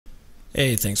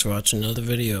Hey, thanks for watching another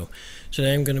video.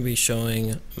 Today I'm going to be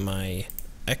showing my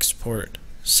export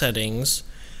settings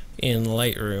in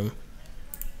Lightroom.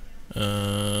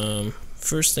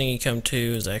 First thing you come to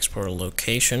is export a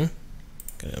location.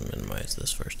 I'm going to minimize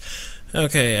this first.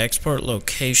 Okay, export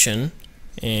location,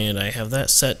 and I have that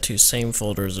set to same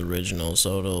folder as original,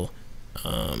 so it'll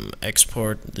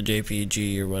export the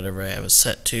JPEG or whatever I have it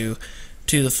set to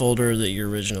the folder that your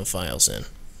original file's in.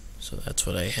 So that's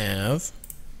what I have.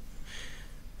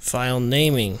 File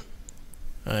naming,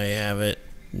 I have it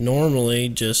normally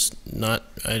just not,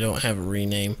 I don't have a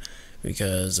rename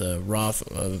because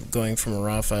going from a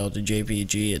raw file to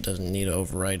JPEG, it doesn't need to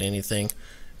overwrite anything.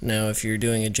 Now if you're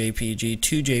doing a JPEG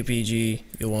to JPG,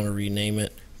 you'll want to rename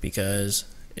it because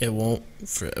it won't,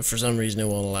 for some reason it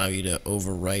won't allow you to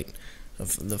overwrite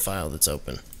the file that's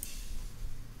open.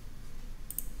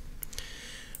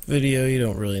 Video, you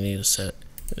don't really need to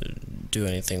do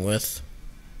anything with.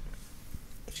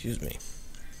 Excuse me.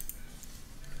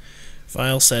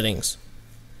 File settings.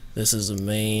 This is the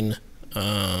main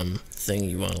thing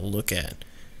you want to look at.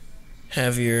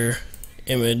 Have your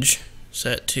image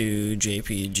set to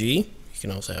JPG. You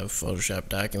can also have Photoshop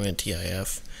document,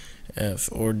 TIFF,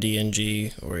 or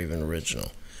DNG, or even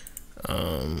original.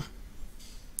 I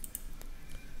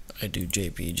do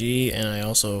JPG, and I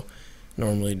also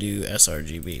normally do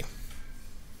sRGB.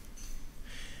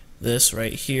 This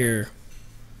right here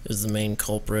is the main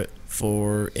culprit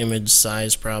for image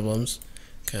size problems,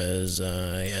 because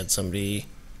I had somebody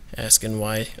asking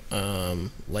why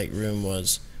Lightroom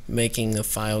was making the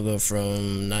file go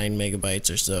from 9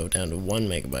 megabytes or so down to 1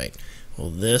 megabyte. Well,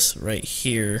 this right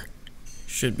here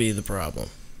should be the problem.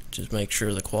 Just make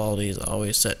sure the quality is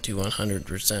always set to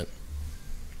 100%.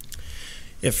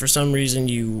 If for some reason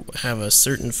you have a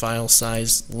certain file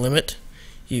size limit,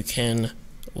 you can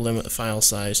limit the file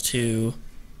size to,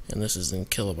 and this is in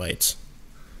kilobytes,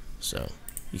 so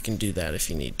you can do that if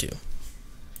you need to.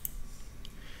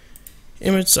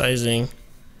 Image sizing,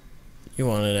 you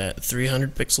want it at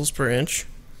 300 pixels per inch,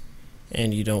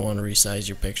 and you don't want to resize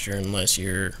your picture unless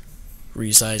you're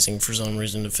resizing for some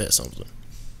reason to fit something.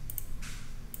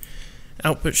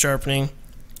 Output sharpening,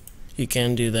 you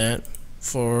can do that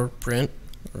for print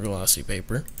or glossy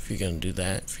paper if you're going to do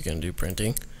that, if you're going to do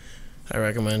printing. I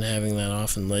recommend having that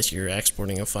off unless you're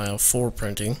exporting a file for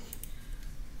printing.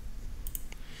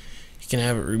 You can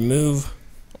have it remove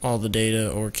all the data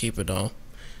or keep it all.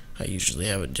 I usually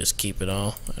have it just keep it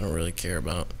all. I don't really care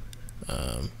about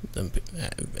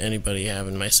anybody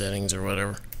having my settings or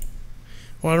whatever.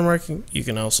 Watermarking, you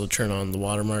can also turn on the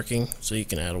watermarking, so you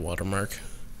can add a watermark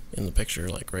in the picture,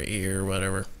 like right here or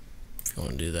whatever, if you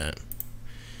want to do that.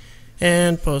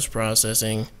 And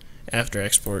post-processing, after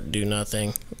export, do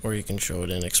nothing, or you can show it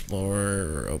in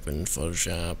Explorer or open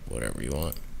Photoshop, whatever you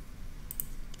want.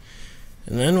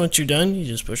 And then once you're done, you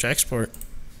just push export,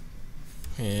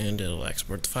 and it'll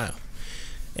export the file.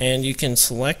 And you can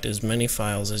select as many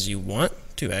files as you want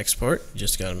to export. You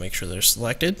just got to make sure they're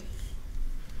selected,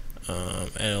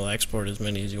 and it'll export as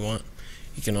many as you want.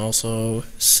 You can also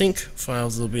sync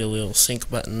files. There'll be a little sync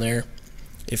button there.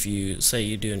 If you say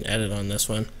you do an edit on this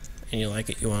one and you like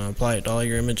it, you want to apply it to all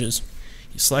your images,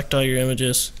 you select all your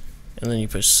images and then you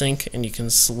push sync, and you can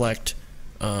select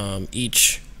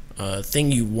each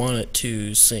thing you want it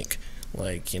to sync,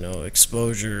 like, you know,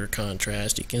 exposure,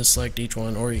 contrast. You can select each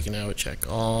one, or you can have it check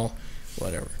all,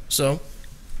 whatever. So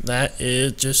that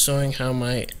is just showing how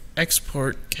my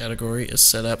export category is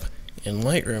set up in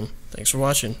Lightroom. Thanks for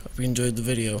watching. Hope you enjoyed the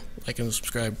video. Like and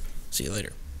subscribe. See you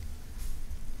later.